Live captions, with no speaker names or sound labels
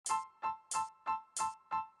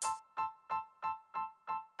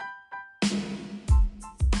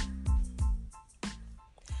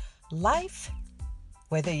Life,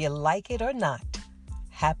 whether you like it or not,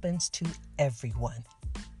 happens to everyone.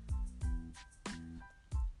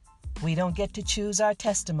 We don't get to choose our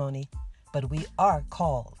testimony, but we are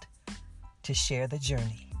called to share the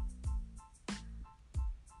journey.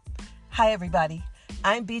 Hi, everybody.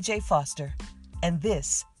 I'm BJ Foster, and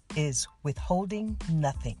this is Withholding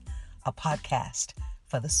Nothing, a podcast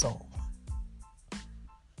for the soul.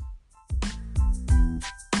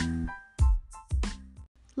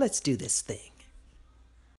 Let's do this thing.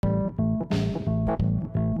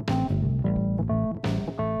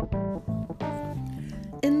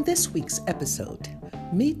 In this week's episode,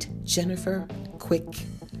 meet Jennifer Quick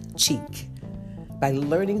Cheek. By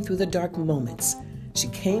learning through the dark moments, she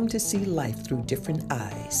came to see life through different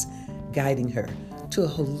eyes, guiding her to a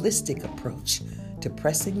holistic approach to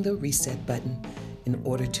pressing the reset button in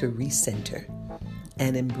order to recenter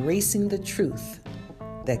and embracing the truth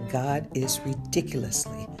that God is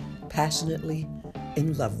ridiculously, passionately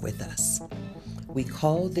in love with us. We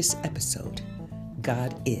call this episode,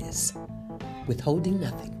 God Is, Withholding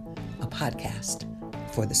Nothing, a podcast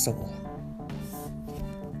for the soul.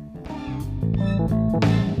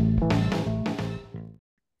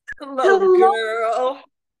 Hello, girl. Oh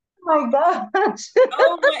my gosh.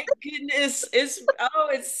 Oh my goodness. It's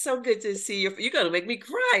so good to see you. You're gonna make me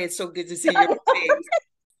cry. It's so good to see your face.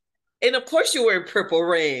 And of course you're wearing Purple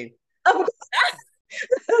Rain. So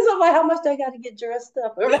I'm like, how much do I got to get dressed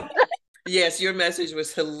up? Yes, your message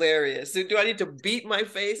was hilarious. Do I need to beat my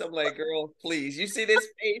face? I'm like, girl, please. You see this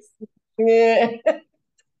face? Yeah.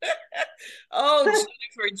 Oh,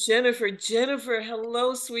 Jennifer.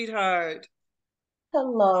 Hello, sweetheart.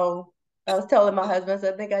 Hello. I was telling my husband,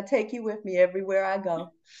 I think I take you with me everywhere I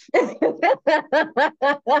go.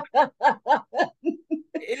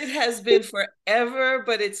 It has been forever,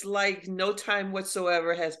 but it's like no time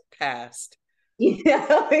whatsoever has passed.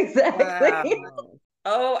 Yeah, exactly. Wow.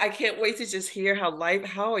 Oh, I can't wait to just hear how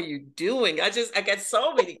are you doing? I got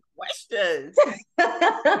so many questions.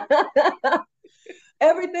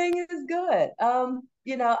 Everything is good.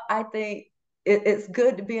 I think it's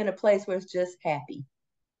good to be in a place where it's just happy.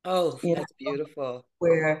 Oh, that's beautiful.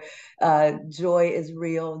 Where joy is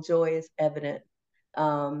real, joy is evident.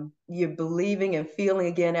 You're believing and feeling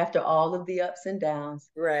again after all of the ups and downs,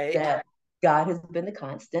 right? That God has been the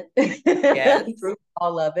constant through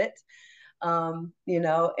all of it.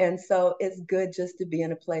 And so it's good just to be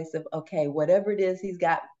in a place of, okay, whatever it is he's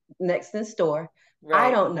got next in store, right.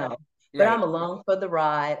 I don't know, but I'm along for the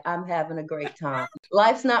ride. I'm having a great time.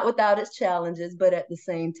 Life's not without its challenges, but at the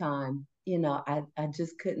same time, I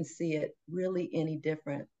just couldn't see it really any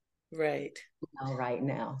different right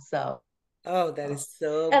now. So that is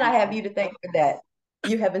so and beautiful. I have you to thank for that.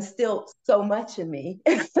 You have instilled so much in me.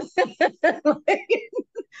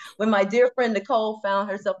 When my dear friend Nicole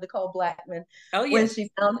Blackman, when she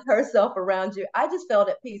found herself around you, I just felt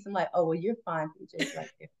at peace. I'm like, oh, well, you're fine, PJ, right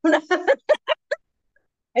there.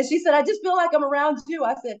 And she said, I just feel like I'm around you.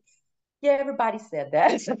 I said, yeah, everybody said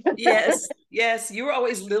that. Yes. You were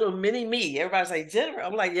always little mini me. Everybody's like, Jennifer.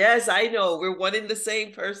 I'm like, yes, I know. We're one and the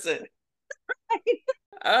same person. Right.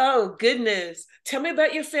 Oh, goodness. Tell me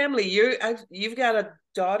about your family. You've got a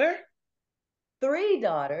daughter? 3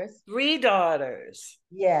 daughters. 3 daughters.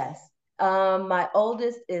 Yes. My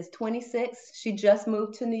oldest is 26. She just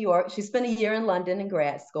moved to New York. She spent a year in London in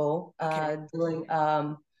grad school, doing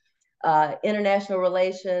international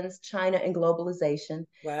relations, China and globalization.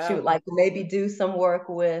 Wow. She would like to maybe do some work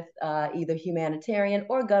with either humanitarian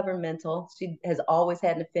or governmental. She has always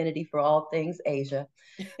had an affinity for all things Asia.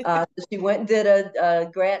 So she went and did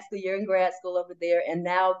a year in grad school over there. And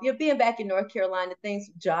now, being back in North Carolina,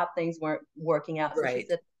 job things weren't working out. So she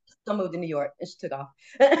said, she'll move to New York, and she took off.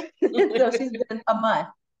 So she's been a month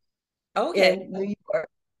in New York.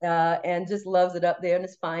 And just loves it up there and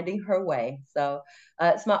is finding her way. So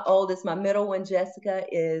it's my oldest. My middle one, Jessica,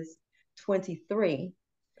 is 23.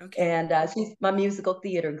 And she's my musical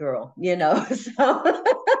theater girl, So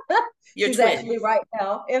she's actually right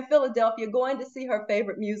now in Philadelphia going to see her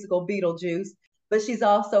favorite musical, Beetlejuice. But she's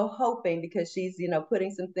also hoping, because she's,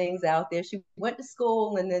 putting some things out there. She went to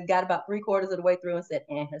school and then got about 3/4 of the way through and said,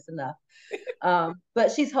 that's enough.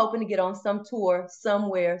 But she's hoping to get on some tour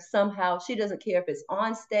somewhere, somehow. She doesn't care if it's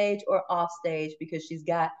on stage or off stage, because she's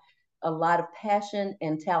got a lot of passion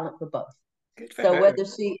and talent for both. So whether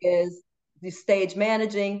she is the stage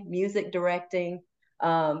managing, music directing,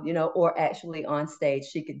 or actually on stage,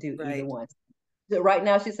 she could do either one. So right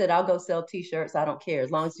now, she said, I'll go sell T-shirts. I don't care,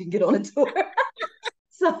 as long as you can get on a tour.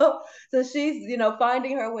 So she's,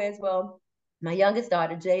 finding her way as well. My youngest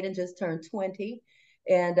daughter, Jaden, just turned 20.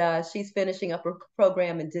 And she's finishing up her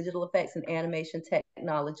program in digital effects and animation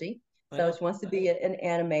technology. So Wow. she wants to be an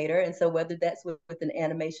animator. And so whether that's with an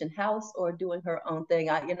animation house or doing her own thing,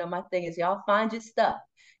 my thing is y'all find your stuff.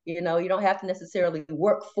 You don't have to necessarily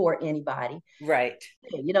work for anybody. Right.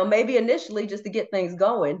 Maybe initially just to get things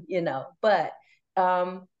going, but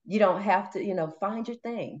you don't have to, find your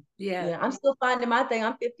thing. Yeah. I'm still finding my thing.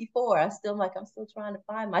 I'm 54. I'm still trying to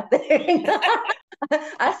find my thing.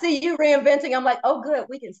 I see you reinventing. I'm like, oh, good.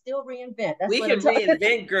 We can still reinvent. That's We what I'm can talking about.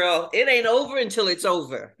 reinvent, girl. It ain't over until it's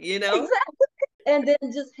over, Exactly. And then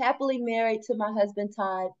just happily married to my husband,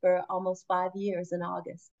 Todd, for almost 5 years in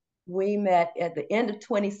August. We met at the end of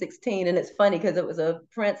 2016. And it's funny because it was a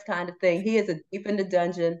Prince kind of thing. He is a deep in the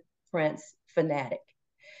dungeon Prince fanatic.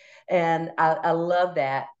 And I love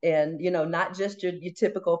that. And, not just your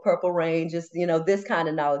typical Purple Rain, just, this kind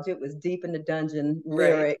of knowledge. It was deep in the dungeon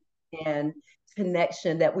lyric and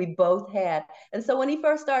connection that we both had. And so when he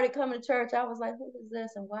first started coming to church, I was like, who is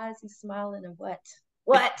this? And why is he smiling? And what?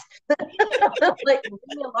 Like, leave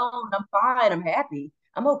me alone. I'm fine. I'm happy.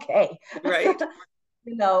 I'm okay. Right.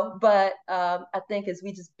 But I think as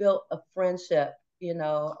we just built a friendship,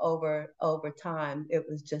 over time, it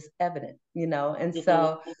was just evident, and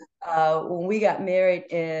so when we got married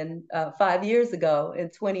in 5 years ago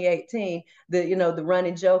in 2018, the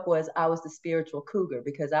running joke was I was the spiritual cougar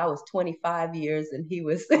because I was 25 years and he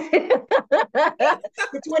was the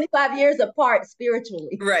 25 years apart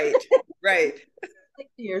spiritually. Right.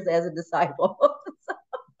 6 years as a disciple.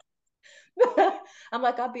 I'm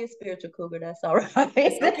like, I'll be a spiritual cougar. That's all right.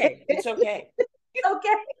 It's okay. It's okay.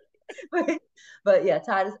 Okay. But yeah,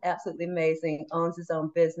 Todd is absolutely amazing. Owns his own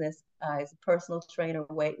business. He's a personal trainer,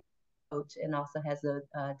 weight coach, and also has a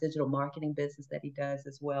digital marketing business that he does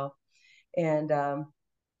as well. And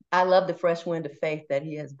I love the fresh wind of faith that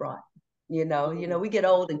he has brought. We get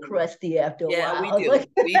old and crusty after a while. Yeah, we do.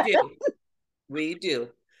 We do. We do.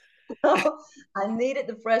 I needed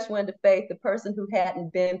the fresh wind of faith, the person who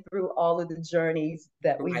hadn't been through all of the journeys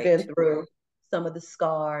that we've been through, some of the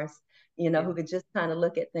scars, who could just kind of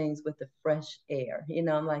look at things with the fresh air.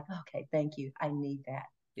 I'm like, okay, thank you. I need that.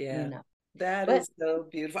 Yeah. That is so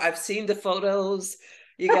beautiful. I've seen the photos.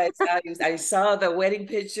 You guys, I saw the wedding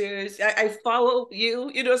pictures. I follow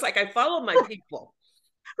you. It's like I follow my people.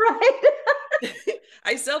 Right.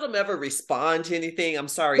 I seldom ever respond to anything. I'm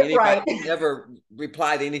sorry, anybody never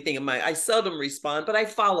replied to anything I seldom respond, but I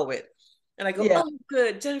follow it. And I go, oh,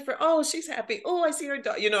 good, Jennifer. Oh, she's happy. Oh, I see her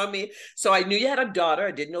daughter. You know what I mean? So I knew you had a daughter.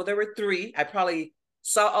 I didn't know there were three. I probably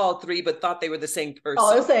saw all three, but thought they were the same person.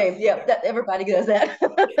 Oh, the same. Yeah, everybody does that.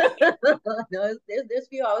 No, there's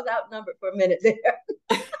few. I was outnumbered for a minute there.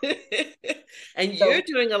 And you're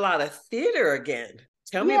doing a lot of theater again.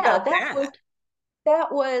 Tell me about that.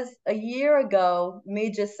 That was a year ago,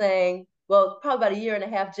 me just saying, well, probably about a year and a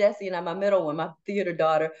half, Jessie and I, my middle one, my theater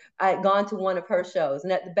daughter, I had gone to one of her shows.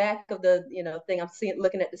 And at the back of the, thing I'm seeing,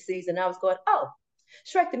 looking at the season, I was going, oh,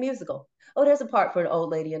 Shrek the Musical. Oh, there's a part for an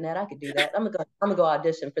old lady in that. I could do that. I'm gonna go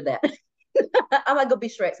audition for that. I'm gonna go be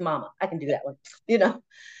Shrek's mama. I can do that one.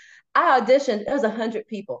 I auditioned, there was 100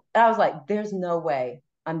 people. And I was like, there's no way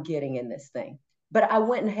I'm getting in this thing. But I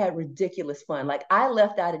went and had ridiculous fun. Like I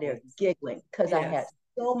left out of there giggling because I had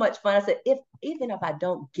so much fun. I said, even if I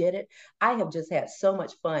don't get it, I have just had so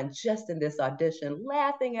much fun just in this audition,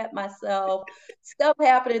 laughing at myself, stuff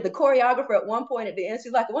happening. The choreographer at one point at the end,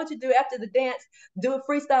 she's like, I want you to do after the dance, do a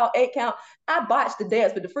freestyle 8 count. I botched the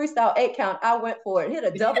dance, but the freestyle 8 count, I went for it, hit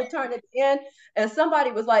a double turn at the end. And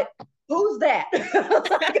somebody was like, who's that?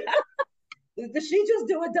 Did she just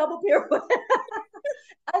do a double pirouette?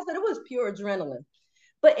 I said it was pure adrenaline,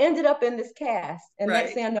 but ended up in this cast. And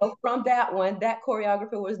next thing I know, from that one, that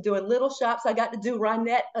choreographer was doing Little Shops. I got to do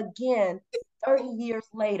Ronette again 30 years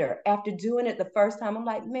later. After doing it the first time, I'm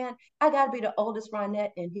like, man, I got to be the oldest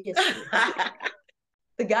Ronette in history.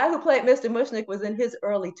 The guy who played Mr. Mushnick was in his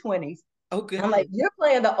early 20s. Oh, good. I'm like, you're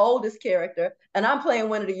playing the oldest character, and I'm playing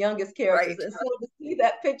one of the youngest characters. And so to see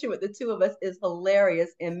that picture with the two of us is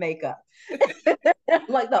hilarious in makeup. I'm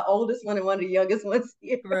like the oldest one and one of the youngest ones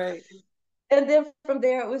here. Right. And then from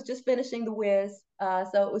there, it was just finishing The Wiz.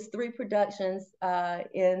 So it was 3 productions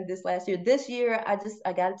in this last year. This year, I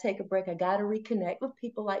got to take a break. I got to reconnect with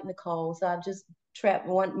people like Nicole. So I've just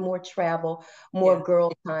want more travel, more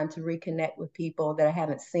girl time to reconnect with people that I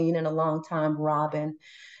haven't seen in a long time. Robin,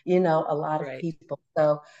 a lot of people.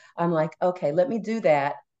 So I'm like, okay, let me do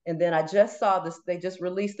that. And then I just saw this, they just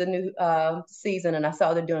released a new season, and I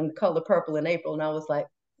saw they're doing The Color Purple in April. And I was like,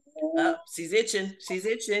 oh, she's itching. She's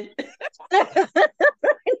itching.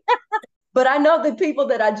 But I know the people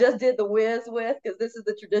that I just did The Wiz with, because this is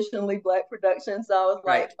the traditionally Black production. So I was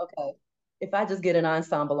like, okay, if I just get an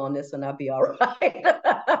ensemble on this one, I'll be all right.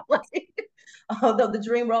 Like, although the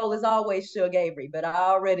dream role is always Suge Avery, but I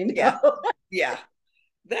already know. Yeah. Yeah.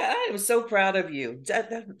 I am so proud of you.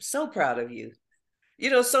 I'm so proud of you. You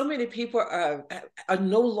know, so many people are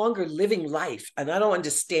no longer living life, and I don't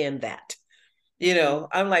understand that. You know,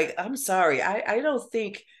 I'm like, I'm sorry. I don't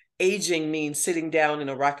think aging means sitting down in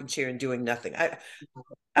a rocking chair and doing nothing.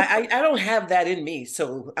 I don't have that in me.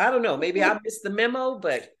 So I don't know. Maybe I missed the memo,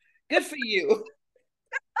 but good for you.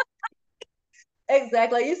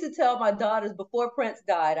 Exactly. I used to tell my daughters before Prince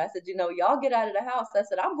died, I said, y'all get out of the house. I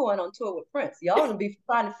said, I'm going on tour with Prince. Y'all gonna be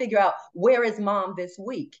trying to figure out where is mom this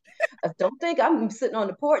week. I don't think I'm sitting on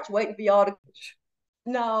the porch waiting for y'all to.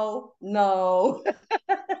 No, no. Just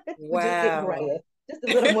get Wow. gray. Just a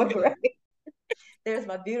little more gray. There's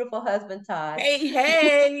my beautiful husband, Todd. Hey,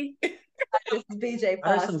 hey. This is BJ Foster.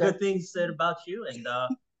 I heard some good things said about you, and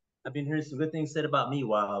I've been hearing some good things said about me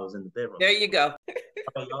while I was in the bedroom. There you go.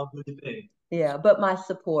 Y'all do the thing. Yeah, but my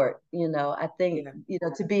support, I think,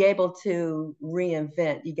 to be able to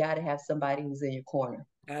reinvent, you got to have somebody who's in your corner.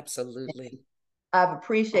 Absolutely. I've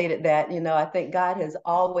appreciated that. I think God has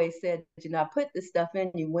always said, I put this stuff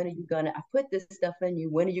in you. When are you gonna? I put this stuff in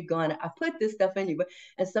you. When are you gonna? I put this stuff in you.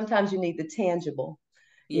 And sometimes you need the tangible,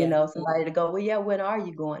 somebody to go, well, yeah, when are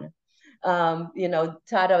you going to?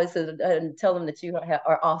 Todd always says, tell them that you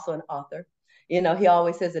are also an author. He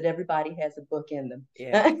always says that everybody has a book in them.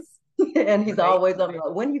 Yes. And he's always on,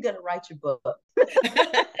 when are you going to write your book?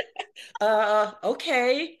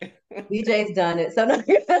 Okay. BJ's done it. So no.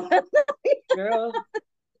 Girl,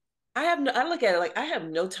 I look at it like I have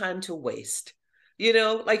no time to waste.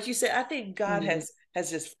 Like you said, I think God has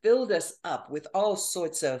just filled us up with all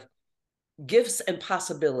sorts of gifts and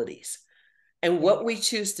possibilities. And what we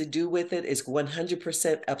choose to do with it is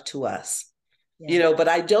 100% up to us. But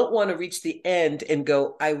I don't want to reach the end and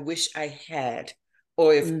go, I wish I had,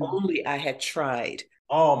 or if only I had tried.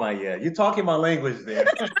 Oh my, yeah. You're talking my language there.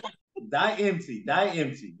 Die empty.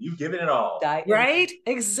 You giving it all. Right?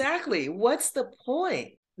 Exactly. What's the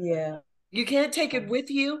point? Yeah. You can't take it with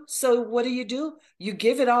you. So what do? You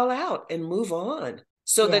give it all out and move on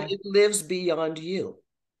so that it lives beyond you.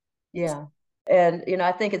 Yeah. And,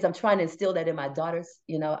 I think as I'm trying to instill that in my daughters,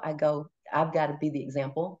 I go, I've got to be the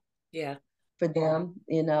example. Yeah. For them,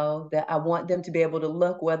 that I want them to be able to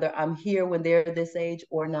look whether I'm here when they're this age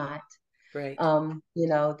or not. Right.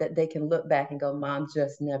 That they can look back and go, Mom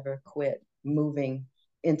just never quit moving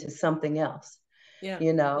into something else. Yeah.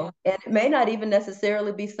 And it may not even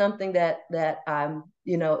necessarily be something that I'm,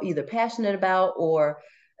 either passionate about, or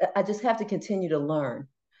I just have to continue to learn.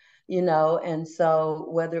 And so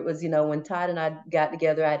whether it was, when Todd and I got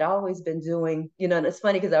together, I'd always been doing, and it's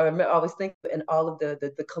funny because I remember always thinking in all of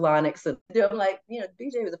the colonics, and they're like,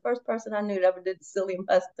 BJ was the first person I knew that ever did the psyllium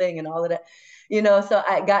husk thing and all of that, so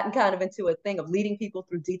I gotten kind of into a thing of leading people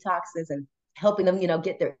through detoxes and helping them,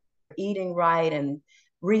 get their eating right and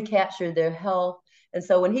recapture their health. And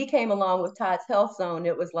so when he came along with Todd's Health Zone,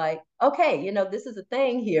 it was like, okay, this is a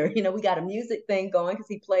thing here. We got a music thing going because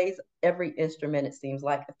he plays every instrument, it seems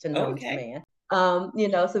like, to known to man. So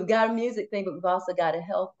we've got a music thing, but we've also got a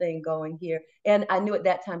health thing going here. And I knew at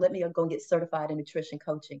that time, let me go and get certified in nutrition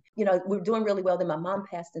coaching. We're doing really well. Then my mom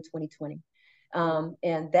passed in 2020.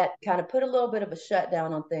 And that kind of put a little bit of a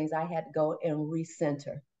shutdown on things. I had to go and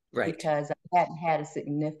recenter. Right. Because I hadn't had a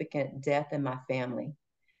significant death in my family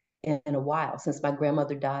in a while, since my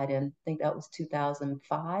grandmother died in, I think that was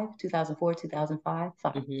 2004, 2005.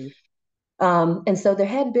 And so there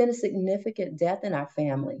had been a significant death in our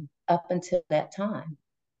family up until that time.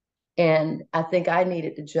 And I think I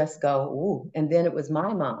needed to just go, ooh, and then it was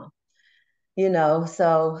my mom.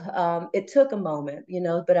 So it took a moment,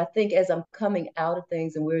 but I think as I'm coming out of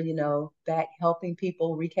things and we're, back helping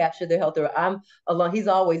people recapture their health, or I'm alone, he's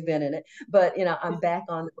always been in it, but, I'm back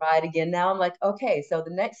on the ride again. Now I'm like, okay, so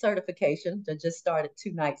the next certification that just started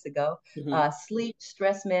 2 nights ago, sleep,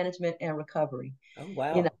 stress management, and recovery. Oh,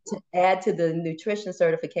 wow. To add to the nutrition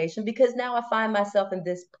certification, because now I find myself in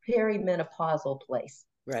this perimenopausal place.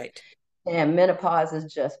 Right. And menopause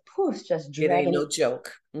is just dragging. It ain't no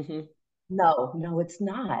joke. No, it's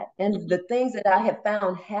not. And the things that I have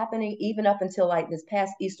found happening even up until like this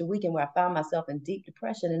past Easter weekend, where I found myself in deep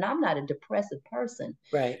depression, and I'm not a depressive person,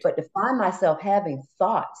 right? But to find myself having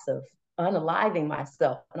thoughts of unaliving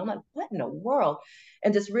myself, and I'm like, what in the world?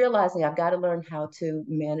 And just realizing I've got to learn how to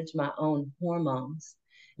manage my own hormones.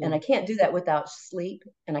 And I can't do that without sleep,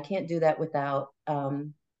 and I can't do that without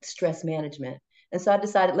stress management. And so I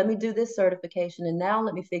decided, let me do this certification, and now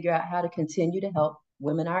let me figure out how to continue to help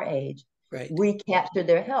women our age Right. recapture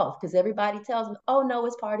their health, because everybody tells them, oh no,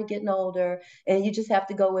 it's part of getting older and you just have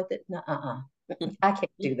to go with it. No, I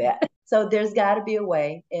can't do that. So there's got to be a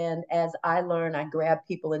way. And as I learn, I grab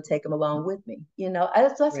people and take them along with me.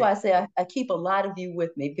 That's Right. why I say I keep a lot of you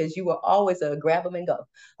with me, because you were always a grab them and go.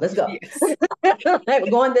 Let's go. Yes. We're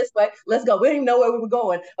going this way. Let's go. We didn't even know where we were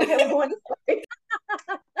going. Okay, we're going this way.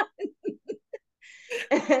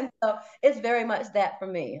 And so it's very much that for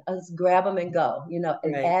me. Let's grab them and go. And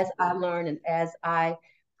Right. as I learn and as I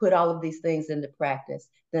put all of these things into practice,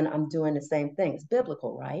 then I'm doing the same thing. It's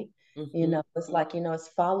biblical, right? Mm-hmm. It's like, it's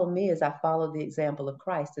follow me as I follow the example of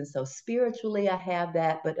Christ. And so spiritually, I have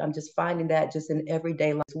that, but I'm just finding that just in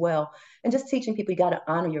everyday life as well. And just teaching people, you got to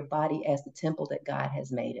honor your body as the temple that God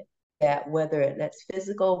has made it. That whether that's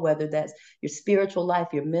physical, whether that's your spiritual life,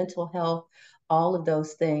 your mental health, all of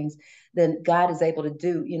those things, then God is able to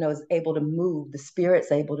do, is able to move. The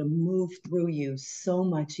Spirit's able to move through you so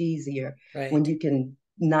much easier Right. when you can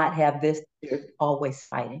not have this, you're always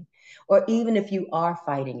fighting. Or even if you are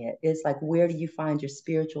fighting it, it's like, where do you find your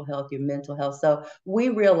spiritual health, your mental health? So we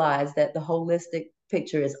realize that the holistic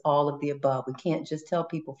picture is all of the above. We can't just tell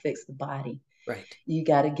people fix the body. Right. You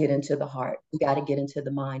got to get into the heart. You got to get into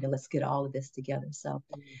the mind, and let's get all of this together. So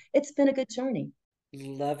it's been a good journey.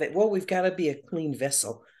 Love it. Well, we've got to be a clean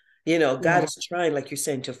vessel. God is trying, like you're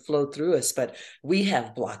saying, to flow through us, but we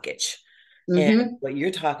have blockage. And what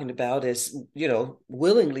you're talking about is,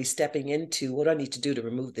 willingly stepping into what I need to do to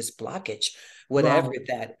remove this blockage, whatever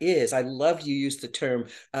that is. I love you use the term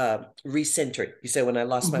recenter. You said, when I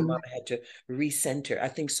lost my mom, I had to recenter. I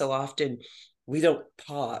think so often we don't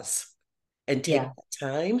pause and take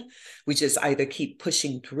time. We just either keep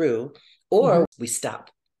pushing through or we stop.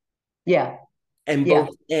 Yeah. And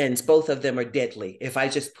both of them are deadly. If I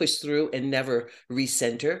just push through and never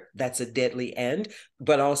recenter, that's a deadly end.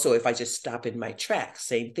 But also if I just stop in my tracks,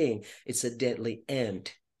 same thing, it's a deadly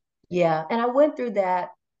end. Yeah. And I went through that.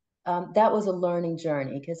 That was a learning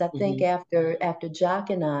journey, because I think after Jock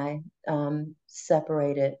and I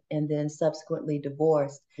separated and then subsequently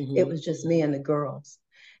divorced, it was just me and the girls.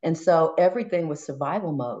 And so everything was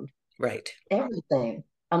survival mode. Right. Everything.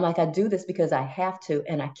 I'm like, I do this because I have to,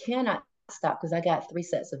 and I cannot stop because I got 3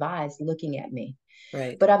 sets of eyes looking at me.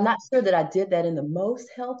 Right. But I'm not sure that I did that in the most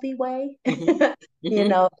healthy way, at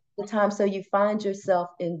the time. So you find yourself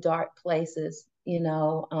in dark places,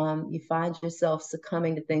 you find yourself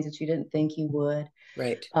succumbing to things that you didn't think you would.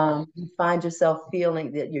 Right. You find yourself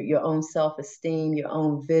feeling that your own self-esteem, your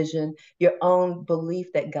own vision, your own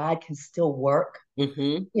belief that God can still work,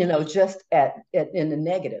 just in the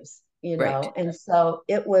negatives. And so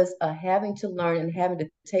it was having to learn and having to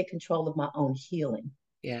take control of my own healing.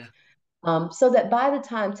 Yeah. So that by the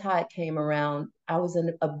time Tide came around, I was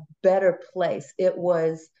in a better place. It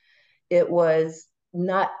was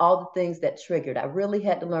not all the things that triggered. I really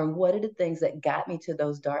had to learn, what are the things that got me to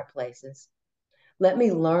those dark places. Let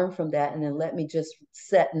me learn from that, and then let me just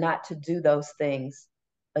set not to do those things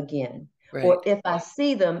again. Right. Or if I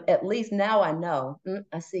see them, at least now I know,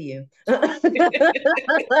 I see you. And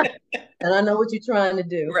I know what you're trying to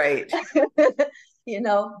do. Right.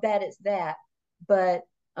 That is that. But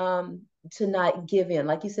to not give in,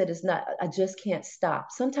 like you said, it's not, I just can't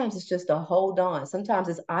stop. Sometimes it's just a hold on. Sometimes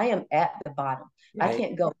it's, I am at the bottom. Right. I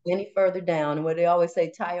can't go any further down. And what they always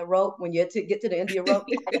say, tie a rope. When you get to the end of your rope,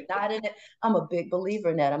 tie a knot in it. I'm a big believer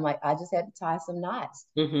in that. I'm like, I just had to tie some knots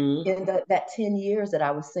in that 10 years that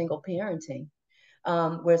I was single parenting.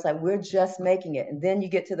 Where it's like, we're just making it. And then you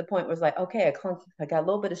get to the point where it's like, okay, I got a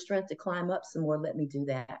little bit of strength to climb up some more. Let me do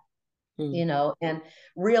that. And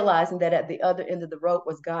realizing that at the other end of the rope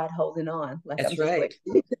was God holding on. Like, that's right.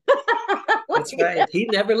 That's right. He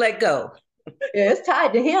never let go. Yeah, it's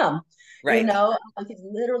tied to him. Right. Like, it's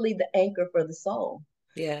literally the anchor for the soul.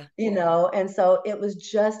 Yeah. And so it was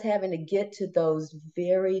just having to get to those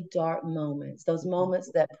very dark moments, those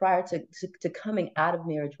moments that prior to coming out of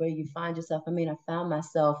marriage, where you find yourself, I found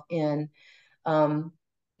myself in,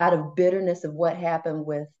 out of bitterness of what happened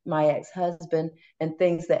with my ex-husband and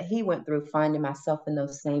things that he went through, finding myself in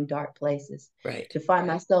those same dark places. Right. To find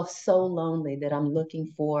myself so lonely that I'm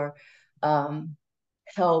looking for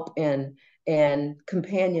help and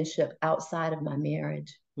companionship outside of my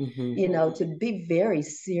marriage. To be very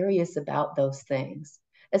serious about those things,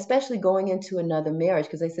 especially going into another marriage,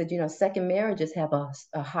 because they said, second marriages have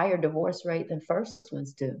a higher divorce rate than first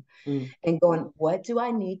ones do. And going, what do I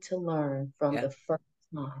need to learn from the first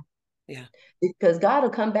time? Yeah. Because God will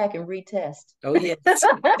come back and retest. Oh, yes.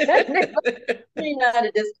 You're not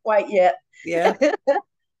at this quite yet. Yeah.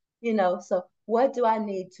 So what do I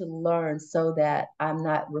need to learn so that I'm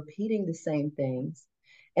not repeating the same things,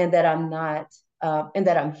 and that I'm not and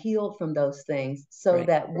that I'm healed from those things, so Right.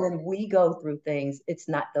 that when we go through things, it's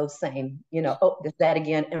not those same, oh, there's that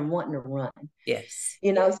again, and wanting to run. Yes.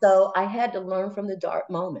 So I had to learn from the dark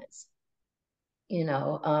moments.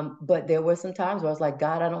 But there were some times where I was like,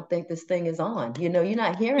 God, I don't think this thing is on. You're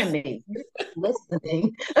not hearing me. You're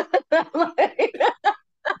listening. Like,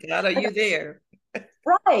 God, are you there?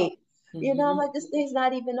 right. I'm Mm-hmm. like, this thing's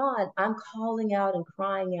not even on. I'm calling out and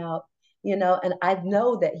crying out, and I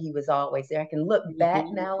know that he was always there. I can look back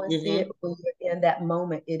Mm-hmm. now and see it. Mm-hmm. When you're in that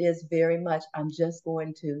moment, it is very much, I'm just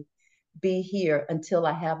going to be here until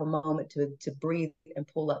I have a moment to breathe and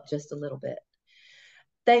pull up just a little bit.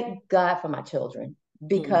 Thank God for my children,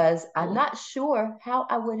 because I'm not sure how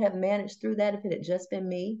I would have managed through that if it had just been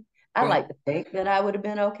me. I Right. like to think that I would have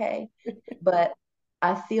been okay, but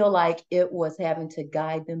I feel like it was having to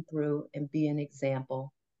guide them through and be an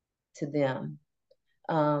example to them.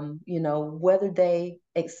 Whether they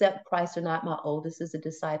accept Christ or not, my oldest is a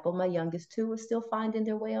disciple, my youngest two are still finding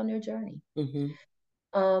their way on their journey.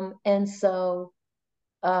 Mm-hmm. And so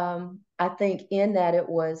I think in that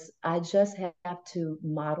I just have to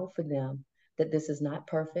model for them that this is not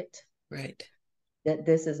perfect, Right. that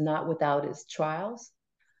this is not without its trials,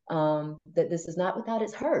 that this is not without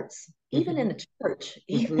its hurts, even Mm-hmm. in the church,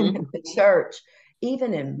 even Mm-hmm. in the church,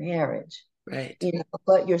 even in marriage. Right.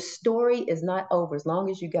 But your story is not over. As long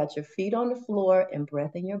as you got your feet on the floor and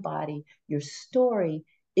breath in your body, your story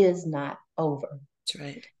is not over. That's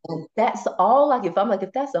right. And that's all. Like, if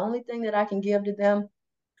that's the only thing that I can give to them,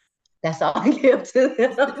 that's all I give to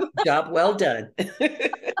them. Job well done.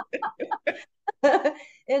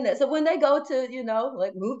 And so when they go to,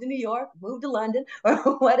 like move to New York, move to London, or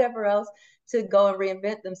whatever else to go and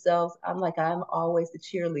reinvent themselves, I'm always the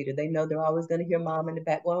cheerleader. They know they're always going to hear mom in the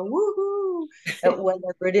back going, woohoo, at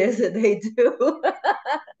whatever it is that they do.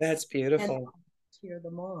 That's And beautiful. cheer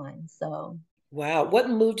them on. So Wow. What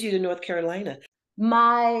moved you to North Carolina?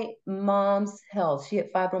 my mom's health, she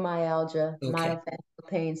had fibromyalgia, Okay. myofascial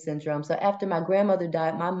pain syndrome. So after my grandmother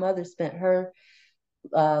died, my mother spent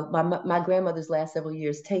my grandmother's last several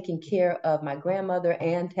years taking care of my grandmother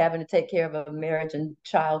and having to take care of a marriage and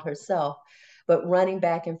child herself, but running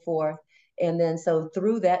back and forth. And then so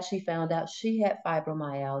through that, she found out she had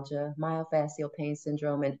fibromyalgia, myofascial pain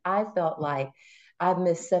syndrome. And I felt like I've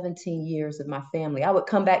missed 17 years of my family. I would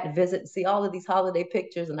come back to visit and see all of these holiday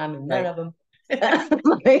pictures, and I'm in none Right. of them.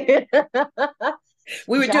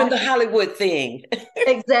 We were doing Josh, the Hollywood thing.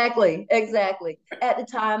 exactly. At the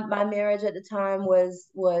time, my marriage at the time was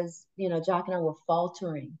Jock and I were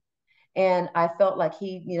faltering, and I felt like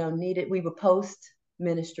he needed. We were post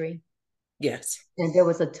ministry, Yes. and there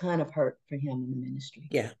was a ton of hurt for him in the ministry,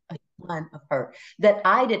 Yeah. a ton of hurt that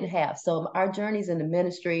I didn't have. So our journeys in the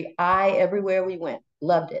ministry, everywhere we went,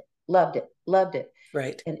 loved it, loved it, loved it,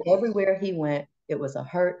 Right. and everywhere he went, it was a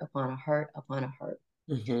hurt upon a hurt upon a hurt.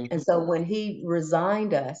 Mm-hmm. And so when he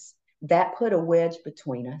resigned us, that put a wedge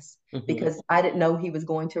between us, Mm-hmm. because I didn't know he was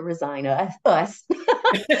going to resign us.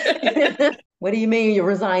 What do you mean you're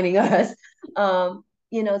resigning us? So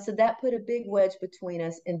that put a big wedge between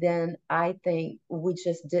us. And then I think we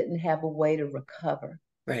just didn't have a way to recover.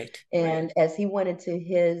 Right. And as he went into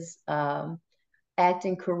his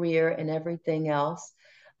acting career and everything else,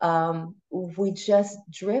 we just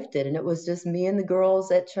drifted, and it was just me and the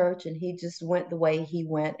girls at church, and he just went the way he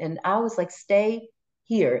went. And I was like, stay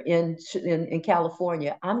here in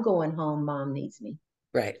California. I'm going home. Mom needs me.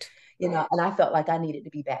 Right. And I felt like I needed to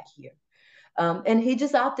be back here. And he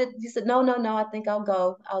just opted. He said, no, I think I'll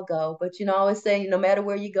go. But, I always say, no matter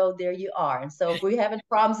where you go, there you are. And so if we're having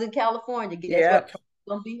problems in California, guess Yeah. what?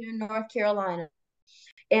 We're going to be here in North Carolina.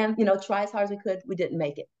 And, try as hard as we could, we didn't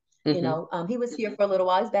make it. Mm-hmm. He was here for a little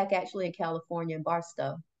while. He's back actually in California in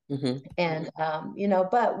Barstow. Mm-hmm. And,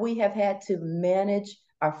 but we have had to manage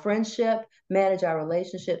our friendship, manage our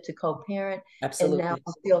relationship to co-parent. Absolutely. And now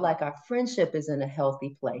I feel like our friendship is in a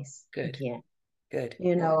healthy place. Good. Again. Good.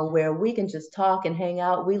 Where we can just talk and hang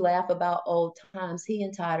out. We laugh about old times. He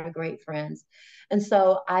and Todd are great friends. And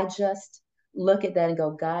so I just look at that and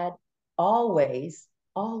go, God always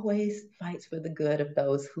fights for the good of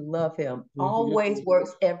those who love him, Mm-hmm. always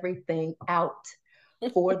works everything out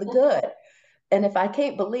for the good. And if I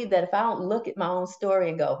can't believe that, if I don't look at my own story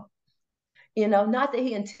and go, not that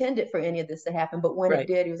he intended for any of this to happen, but when Right. it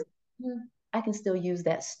did, he was, I can still use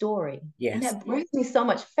that story. Yes. And that brings me so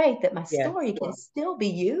much faith that my Yes. story can still be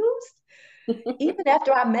used. Even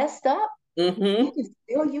after I messed up, Mm-hmm. you can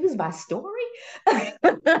still use my story. Yeah.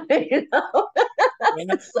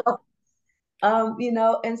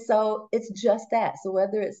 And so it's just that. So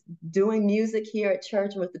whether it's doing music here at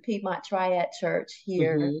church with the Piedmont Triad Church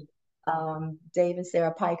here, Mm-hmm. Dave and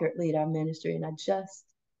Sarah Pikert lead our ministry, and I just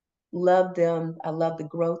love them. I love the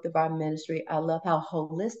growth of our ministry. I love how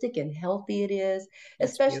holistic and healthy it is,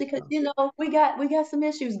 That's especially because beautiful. we got some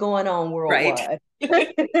issues going on Right.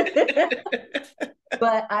 worldwide.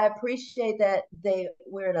 But I appreciate that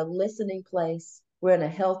we're in a listening place. We're in a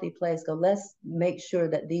healthy place. So let's make sure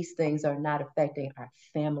that these things are not affecting our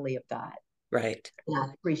family of God. Right. And I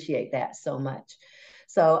appreciate that so much.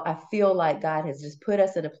 So I feel like God has just put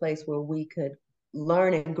us in a place where we could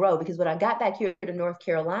learn and grow. Because when I got back here to North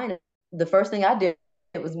Carolina, the first thing I did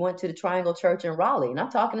was went to the Triangle Church in Raleigh. And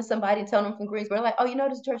I'm talking to somebody and telling them from Greensboro, like, oh, you know,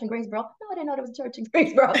 there's a church in Greensboro. No, I didn't know there was a church in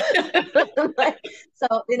Greensboro. Like, so,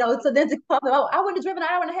 so then to come, oh, I would have driven an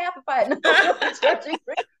hour and a half if I had known there was a church in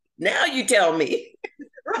Greensboro. Now you tell me.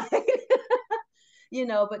 Right.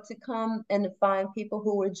 But to come and to find people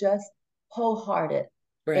who were just wholehearted.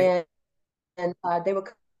 Right. And they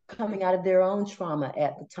were coming out of their own trauma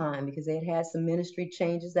at the time because they had some ministry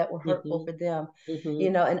changes that were hurtful for them.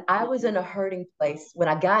 And I was in a hurting place when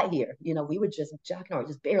I got here. We were just jockeying or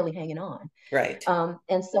just barely hanging on. Right.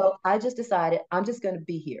 And so I just decided I'm just going to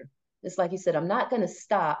be here. Just like you said, I'm not going to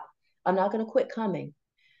stop. I'm not going to quit coming,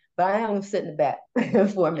 but I am going to sit in the back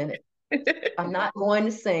for a minute. I'm not going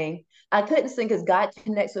to sing. I couldn't sing because God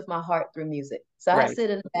connects with my heart through music. So I sit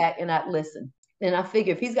in the back and I listen. And I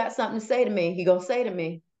figure if he's got something to say to me, he's going to say to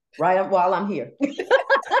me right while I'm here.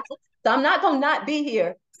 So I'm not going to not be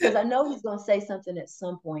here because I know he's going to say something at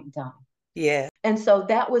some point in time. Yeah. And so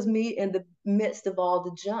that was me in the midst of all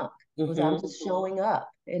the junk. Was I'm just showing up.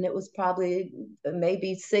 And it was probably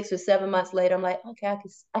maybe 6 or 7 months later, I'm like, okay, I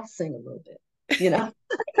can sing a little bit.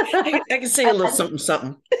 I can sing a little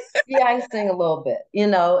something. Yeah, I can sing a little bit,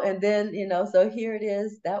 and then, so here it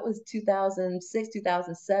is. That was 2006,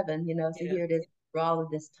 2007, so here it is for all of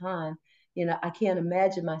this time. I can't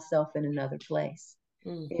imagine myself in another place,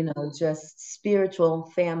 just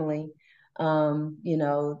spiritual family, where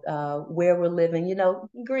we're living,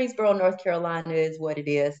 Greensboro, North Carolina is what it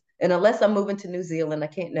is. And unless I'm moving to New Zealand, I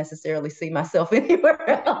can't necessarily see myself anywhere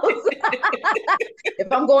else.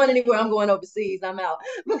 If I'm going anywhere, I'm going overseas. I'm out.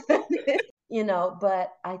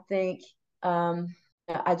 But I think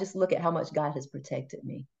I just look at how much God has protected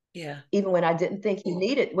me. Yeah. Even when I didn't think he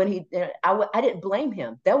needed, I didn't blame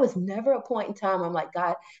him. There was never a point in time where I'm like,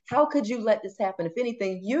 God, how could you let this happen? If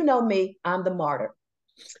anything, you know me, I'm the martyr.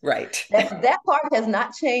 Right. That part has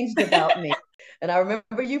not changed about me. And I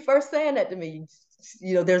remember you first saying that to me.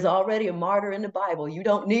 There's already a martyr in the Bible. You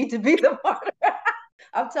don't need to be the martyr.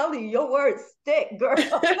 I'm telling you, your words stick, girl.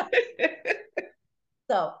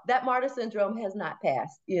 So that martyr syndrome has not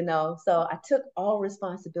passed, So I took all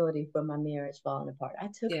responsibility for my marriage falling apart. I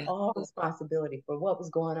took all responsibility for what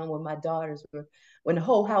was going on with my daughters when the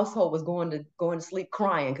whole household was going to sleep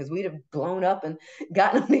crying because we'd have blown up and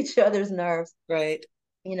gotten on each other's nerves. Right.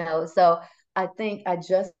 So I think I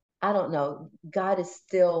don't know, God is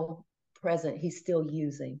still present. He's still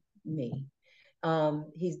using me.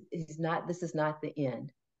 He's not, this is not the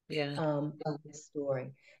end. Of this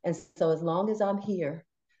story. And so as long as I'm here,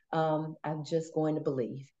 I'm just going to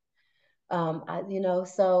believe.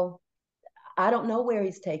 So I don't know where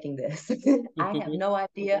he's taking this. I have no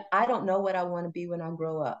idea. I don't know what I want to be when I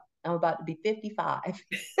grow up. I'm about to be 55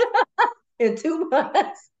 in 2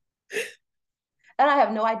 months. And I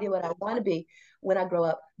have no idea what I want to be when I grow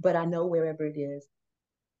up, but I know wherever it is,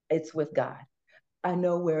 it's with God. I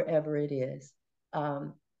know wherever it is.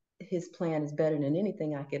 His plan is better than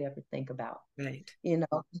anything I could ever think about. Right.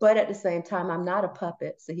 But at the same time, I'm not a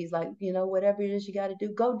puppet. So he's like, whatever it is you got to do,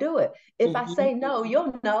 go do it. If I say no,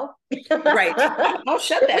 you'll know. Right. I'll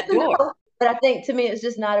shut that door. But I think to me, it's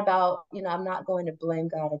just not about, I'm not going to blame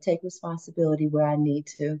God. I take responsibility where I need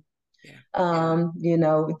to. Todd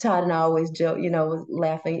and I always joke, was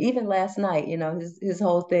laughing. Even last night, his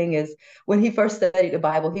whole thing is when he first studied the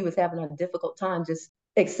Bible, he was having a difficult time just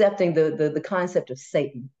accepting the concept of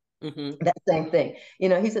Satan. That same thing.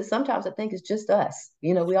 He said, sometimes I think it's just us.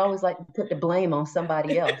 We always like to put the blame on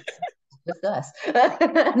somebody else. It's just us.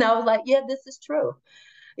 And I was like, yeah, this is true.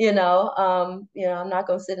 I'm not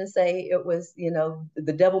going to sit and say it was,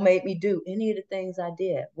 the devil made me do any of the things I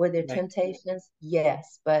did. Were there temptations?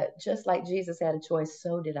 Yes. But just like Jesus had a choice,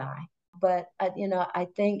 so did I. But, I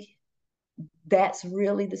think that's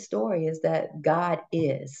really the story, is that God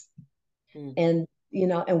is. And,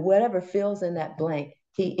 and whatever fills in that blank,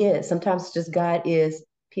 he is. Sometimes it's just God is,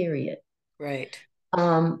 period. Right.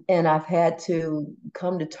 And I've had to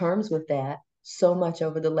come to terms with that so much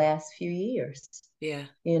over the last few years. Yeah.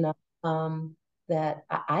 That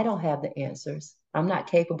I don't have the answers. I'm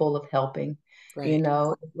not capable of helping. Right. It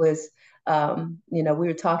was, we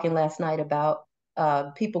were talking last night about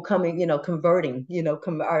people coming, converting,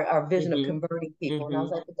 our vision of Mm-hmm. converting people. And I Mm-hmm.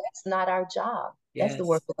 was like, but that's not our job. That's the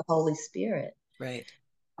work Yes. of the Holy Spirit. Right.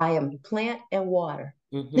 I am plant and water.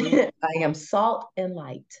 Mm-hmm. I am salt and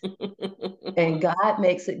light. And God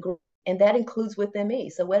makes it grow. And that includes within me.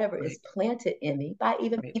 So whatever Right. is planted in me by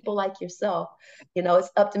even Right. people like yourself, it's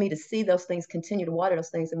up to me to see those things, continue to water those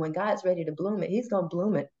things. And when God's ready to bloom it, he's going to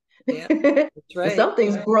bloom it. Yeah. That's And right. some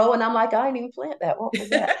things grow and I'm like, I didn't even plant that. What was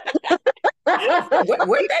that?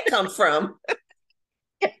 Where did that come from?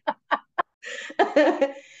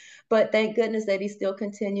 But thank goodness that he still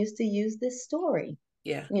continues to use this story,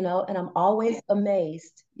 Yeah. and I'm always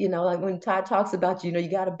amazed, like when Todd talks about, you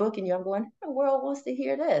got a book and I'm going, who in the world wants to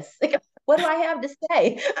hear this? What do I have to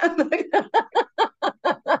say?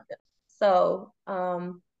 So,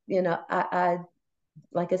 I,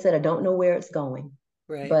 like I said, I don't know where it's going,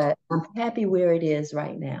 Right. but I'm happy where it is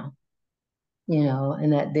right now,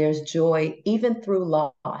 and that there's joy even through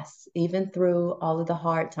loss, even through all of the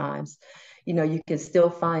hard times. You can still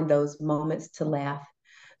find those moments to laugh,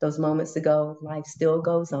 those moments to go, life still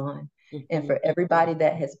goes on. And Mm-hmm. for everybody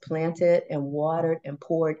that has planted and watered and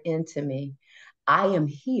poured into me, I am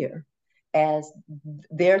here as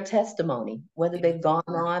their testimony, whether Yeah. they've gone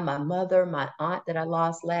on, my mother, my aunt that I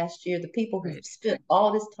lost last year, the people who've Right. spent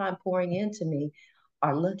all this time pouring into me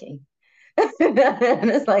are looking. And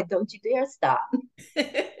it's like, don't you dare stop,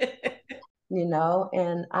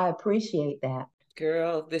 and I appreciate that.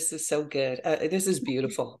 Girl, this is so good. This is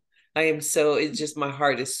beautiful. It's just my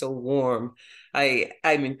heart is so warm.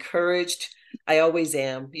 I'm encouraged. I always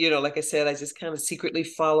am. Like I said, I just kind of secretly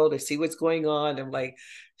follow to see what's going on. I'm like,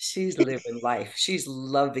 she's living life. She's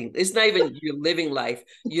loving. It's not even you're living life,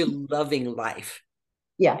 you're loving life.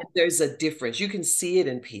 Yeah. There's a difference. You can see it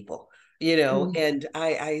in people, and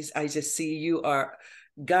I just see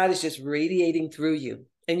God is just radiating through you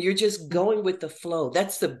and you're just going with the flow.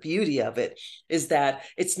 That's the beauty of it, is that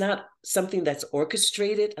it's not something that's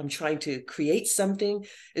orchestrated. I'm trying to create something.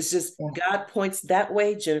 It's just Yeah. God points that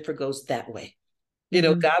way, Jennifer goes that way.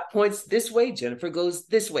 Mm-hmm. God points this way, Jennifer goes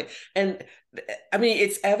this way. And I mean,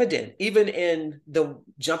 it's evident even in the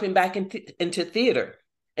jumping back into theater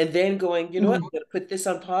and then going, what, I'm going to put this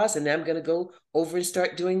on pause and then I'm going to go over and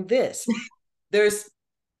start doing this. I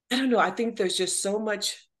don't know, I think there's just so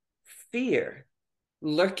much fear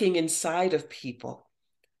lurking inside of people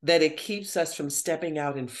that it keeps us from stepping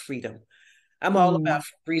out in freedom. I'm all about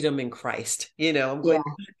freedom in Christ. I'm going,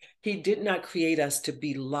 Yeah. he did not create us to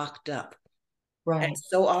be locked up. And Right.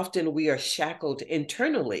 so often we are shackled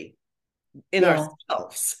internally in Yeah.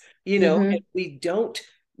 ourselves, Mm-hmm. and we don't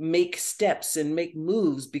make steps and make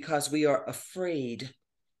moves because we are afraid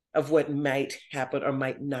of what might happen or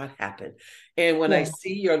might not happen. And when I Yeah.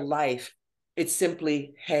 see your life, it's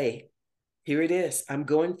simply, hey, here it is. I'm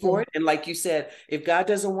going Yeah. for it. And like you said, if God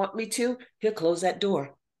doesn't want me to, he'll close that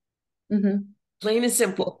door. Mm-hmm. Plain and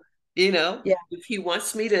simple. Yeah. If he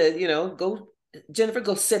wants me to, go, Jennifer,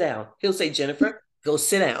 go sit down. He'll say, Jennifer, go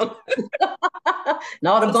sit down. And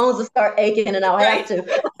all the bones will start aching and I'll have Right.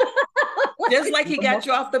 to. Just like he got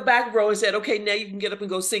you off the back row and said, okay, now you can get up and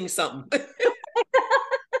go sing something.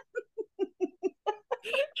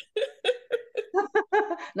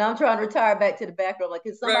 Now I'm trying to retire back to the back row. Like,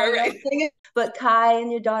 is somebody else Right. singing? But Kai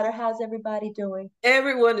and your daughter, how's everybody doing?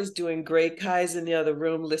 Everyone is doing great. Kai's in the other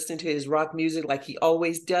room listening to his rock music like he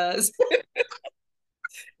always does.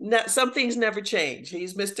 Some things never change.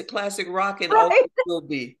 He's Mr. Classic Rock and always Right. will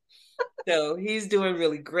be. So he's doing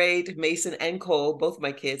really great. Mason and Cole, both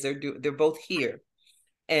my kids, they're both here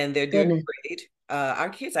and they're doing Goodness. great. Our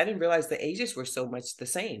kids, I didn't realize the ages were so much the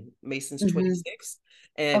same. Mason's Mm-hmm. 26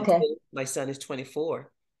 and Okay. Cole, my son, is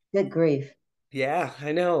 24. Good grief. Yeah,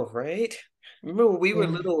 I know, right? Remember when we were Yeah.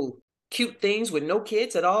 little cute things with no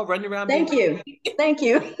kids at all running around being Thank you. Thank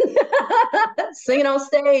you. Singing on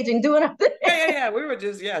stage and doing our thing. yeah. We were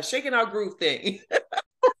just shaking our groove thing.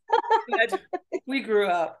 But we grew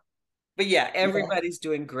up. But yeah, everybody's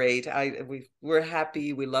doing great. We're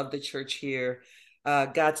happy. We love the church here.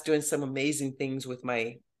 God's doing some amazing things with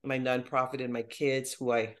my nonprofit and my kids,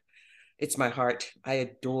 it's my heart. I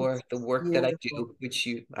adore the work that I Beautiful. do, which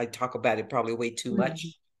I talk about it probably way too much.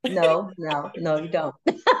 No, you don't.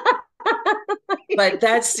 But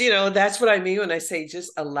that's what I mean when I say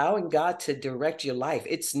just allowing God to direct your life.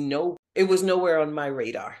 It was nowhere on my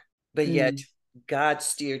radar, but yet God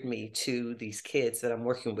steered me to these kids that I'm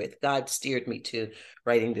working with. God steered me to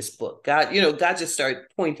writing this book. God just started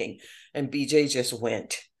pointing and BJ just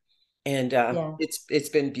went. And Yeah. it's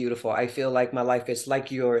been beautiful. I feel like my life is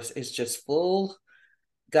like yours. It's just full.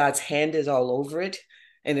 God's hand is all over it.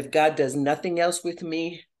 And if God does nothing else with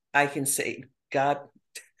me, I can say, God,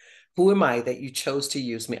 who am I that you chose to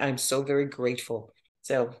use me? I'm so very grateful.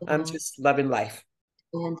 So I'm Wow, just loving life.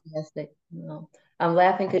 fantastic. Well, I'm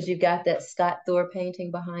laughing because you've got that Scott Thor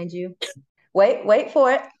painting behind you. Wait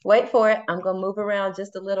for it. Wait for it. I'm gonna move around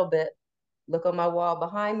just a little bit. Look on my wall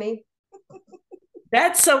behind me.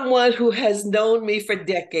 That's someone who has known me for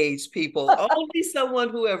decades, people. Only someone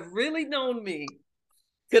who have really known me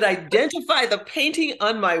could identify the painting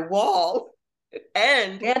on my wall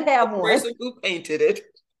and Can't the have one. person who painted it.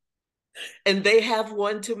 And they have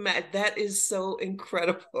one to match. That is so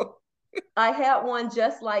incredible. I had one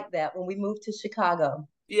just like that when we moved to Chicago,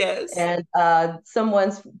 Yes. and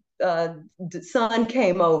someone's son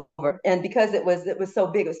came over, and because it was so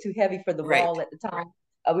big, it was too heavy for the Right. wall at the time.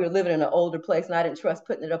 We were living in an older place, and I didn't trust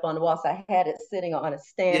putting it up on the wall, so I had it sitting on a Yeah,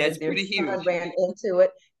 stand, it's and their pretty son huge. ran into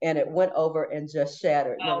it, and it went over and just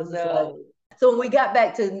shattered. And it Oh was just like, no. so when we got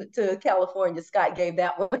back to California, Scott gave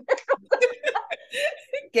that one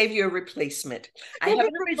Gave you a replacement. I gave have me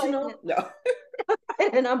an a original. replacement No.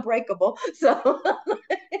 and unbreakable. So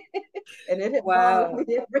and it has gone with Wow.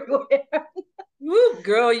 me everywhere. Woo,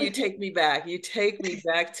 girl, you take me back. You take me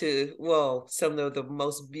back to, well, some of the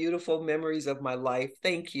most beautiful memories of my life.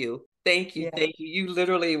 Thank you. Thank you. Yeah. Thank you. You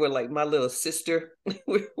literally were like my little sister.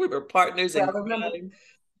 We were partners in Well, remember crime.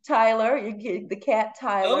 Tyler, you get the cat Oh,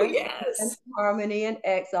 Tyler, and yes. Harmony and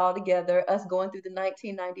X all together, us going through the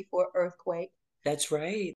 1994 earthquake That's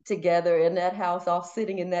right. together in that house, all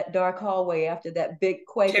sitting in that dark hallway after that big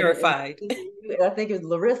quake. And Terrified. I think it was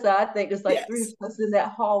Larissa, I think there's like three of Yes. us in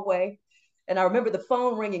that hallway. And I remember the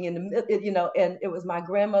phone ringing in the, and it was my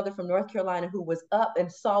grandmother from North Carolina who was up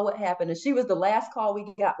and saw what happened. And she was the last call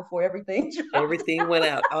we got before everything dropped. Everything went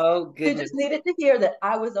out. Oh, She goodness. just needed to hear that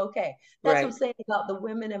I was okay. That's what I'm Right. saying about the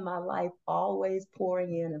women in my life always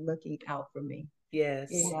pouring in and looking out for me.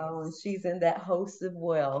 Yes. And she's in that host of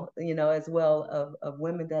as well of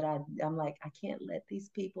women that I'm like, I can't let these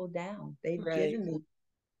people down. They've Right. given me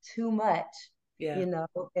too much, Yeah. you know,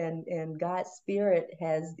 and God's spirit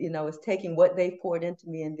is taking what they poured into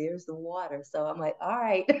me, and there's the water. So I'm like, all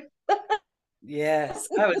right. Yes.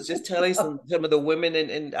 I was just telling some of the women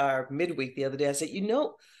in our midweek the other day. I said,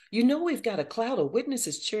 we've got a cloud of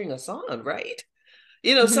witnesses cheering us on, right?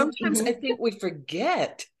 Mhm, Sometimes I mhm. think we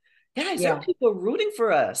forget, guys, there are Yeah, people rooting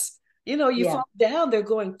for us. You yeah, fall down, they're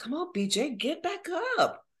going, come on, BJ, get back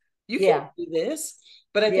up. You can yeah, do this.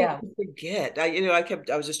 But I think yeah, we forget.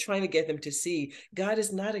 I was just trying to get them to see God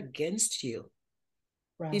is not against you.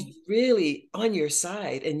 He's right. really on your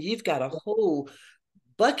side, and you've got a Yeah, whole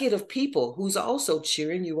bucket of people who's also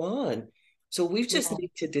cheering you on. So we just yeah,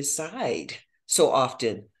 need to decide so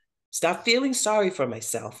often. Stop feeling sorry for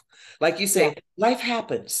myself. Like you yeah, say, life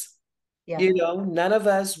happens. yeah. None of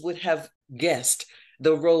us would have guessed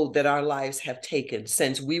the road that our lives have taken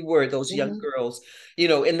since we were those young Mhm. girls,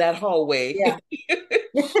 in that hallway, Yeah.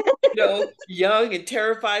 young and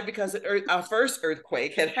terrified because our first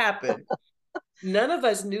earthquake had happened. None of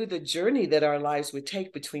us knew the journey that our lives would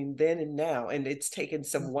take between then and now. And it's taken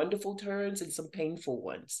some wonderful turns and some painful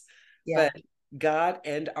ones. Yeah, But God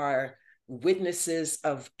and our witnesses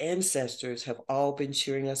of ancestors have all been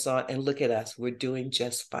cheering us on. And look at us, we're doing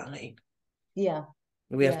just fine. yeah,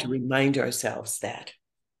 We have to yeah. remind ourselves that.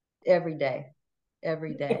 Every day,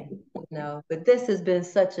 every day. But this has been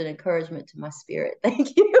such an encouragement to my spirit.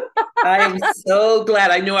 Thank you. I am so glad.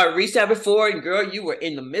 I know I reached out before, and girl, you were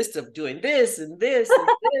in the midst of doing this and this and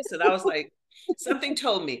this. And I was like, something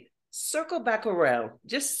told me, circle back around,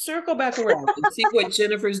 just circle back around and see what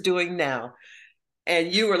Jennifer's doing now.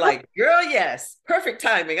 And you were like, girl, yes, perfect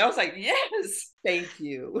timing. I was like, yes, thank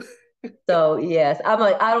you. So yes, I'm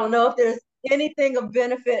like, I don't know if there's anything of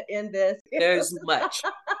benefit in this. There's much.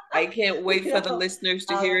 I can't You wait for the know, listeners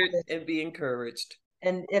to I hear love it it. and be encouraged.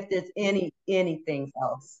 And if there's anything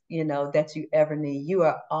else, that you ever need, you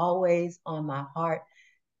are always on my heart,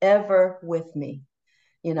 ever with me.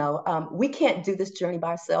 We can't do this journey by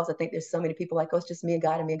ourselves. I think there's so many people like, oh, it's just me and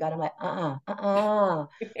God and me and God. I'm like,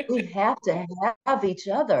 we have to have each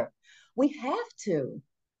other. We have to,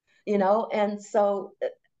 and so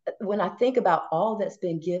when I think about all that's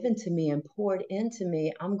been given to me and poured into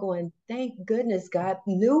me, I'm going, thank goodness God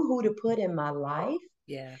knew who to put in my life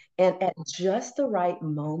Yeah, and at just the right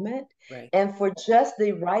moment right, and for just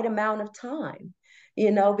the right amount of time,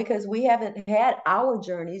 because we haven't had our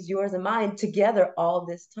journeys, yours and mine, together all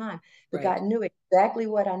this time. But right. God knew exactly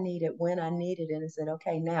what I needed when I needed it and said,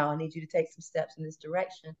 okay, now I need you to take some steps in this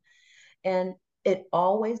direction. And it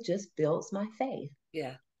always just builds my faith.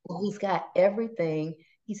 Yeah. He's got everything.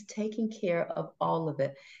 He's taking care of all of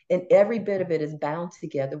it. And every bit of it is bound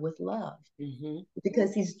together with love Mm-hmm.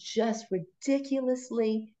 because he's just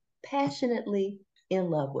ridiculously, passionately in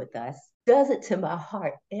love with us. Does it to my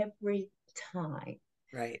heart every time.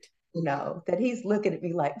 Right. You know, that he's looking at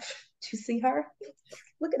me like, do you see her?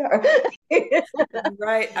 Look at her.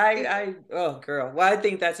 Right. Oh, girl. Well, I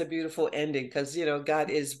think that's a beautiful ending because, you know, God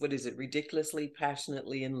is, what is it, ridiculously,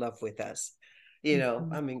 passionately in love with us. You know,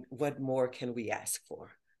 I mean, what more can we ask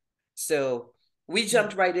for? So we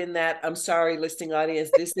jumped right in that. I'm sorry, listening audience.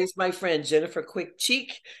 This is my friend, Jennifer Quick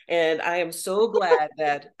Cheek. And I am so glad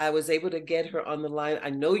that I was able to get her on the line. I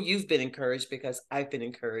know you've been encouraged because I've been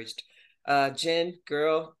encouraged. Jen,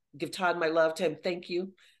 girl, give Todd my love. Tell him thank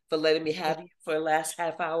you for letting me have you for the last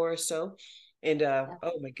half hour or so. And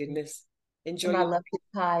oh my goodness, enjoy. And I love you,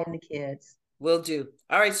 Ty, and the kids. Will do.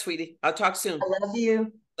 All right, sweetie. I'll talk soon. I love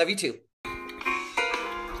you. Love you too.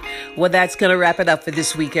 Well, that's going to wrap it up for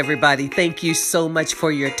this week, everybody. Thank you so much for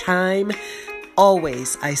your time.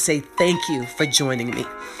 Always, I say thank you for joining me.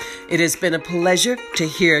 It has been a pleasure to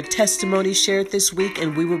hear testimony shared this week,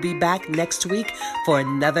 and we will be back next week for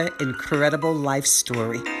another incredible life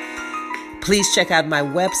story. Please check out my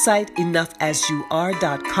website,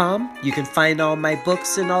 enoughasyouare.com. You can find all my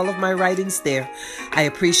books and all of my writings there. I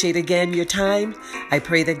appreciate again your time. I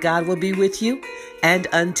pray that God will be with you. And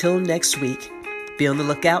until next week, be on the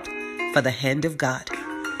lookout for the hand of God.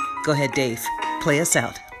 Go ahead, Dave. Play us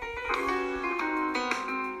out.